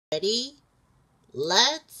Ready?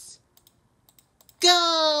 Let's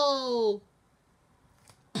go!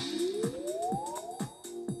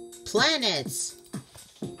 Planets.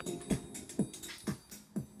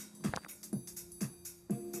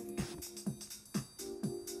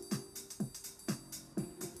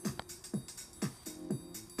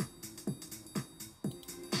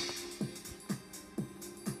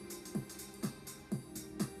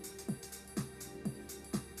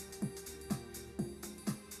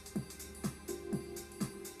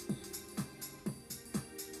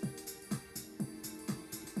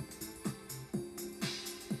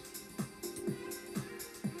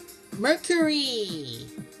 Mercury!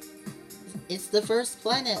 It's the first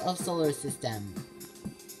planet of solar system.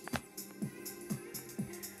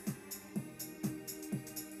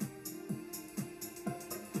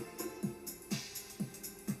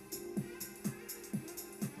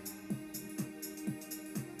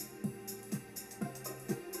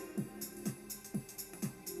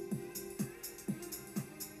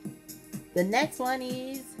 The next one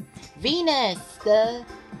is Venus, the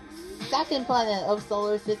second planet of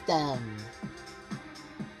solar system.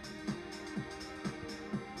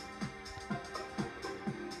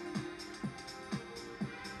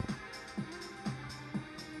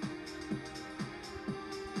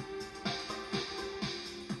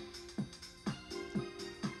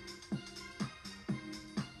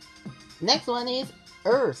 Next one is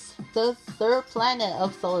Earth, the third planet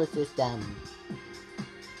of solar system.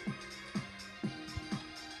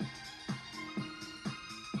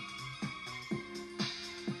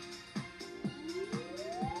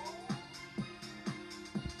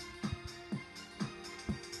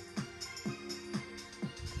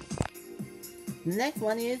 The next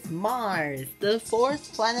one is Mars, the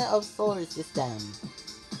fourth planet of solar system.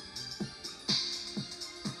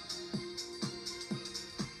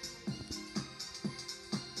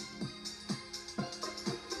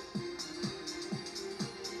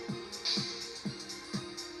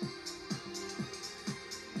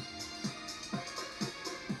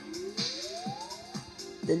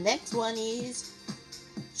 The next one is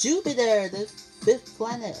Jupiter, the fifth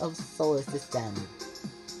planet of solar system.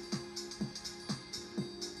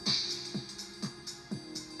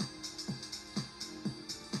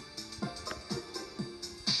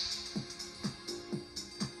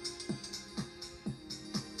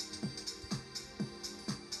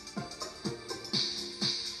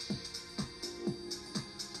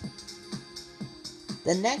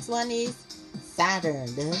 The next one is Saturn,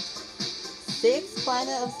 the sixth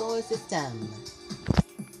planet of solar system.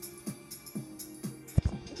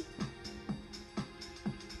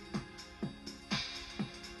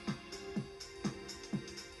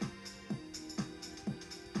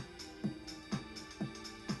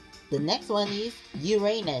 The next one is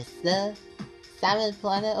Uranus, the seventh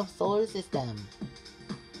planet of solar system.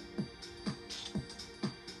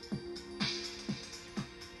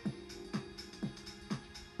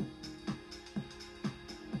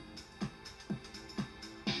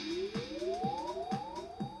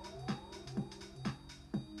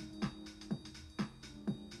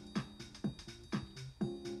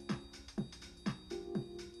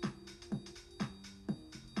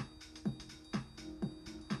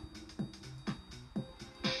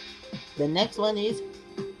 The next one is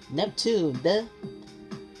Neptune, the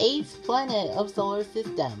eighth planet of solar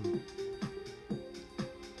system.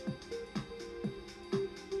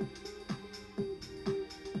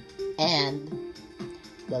 And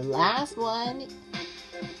the last one,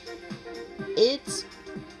 it's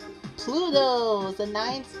Pluto, the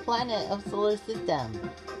ninth planet of solar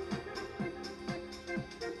system.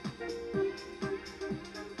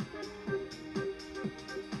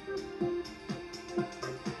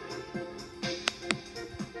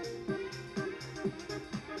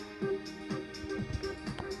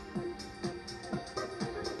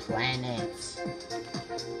 Planets.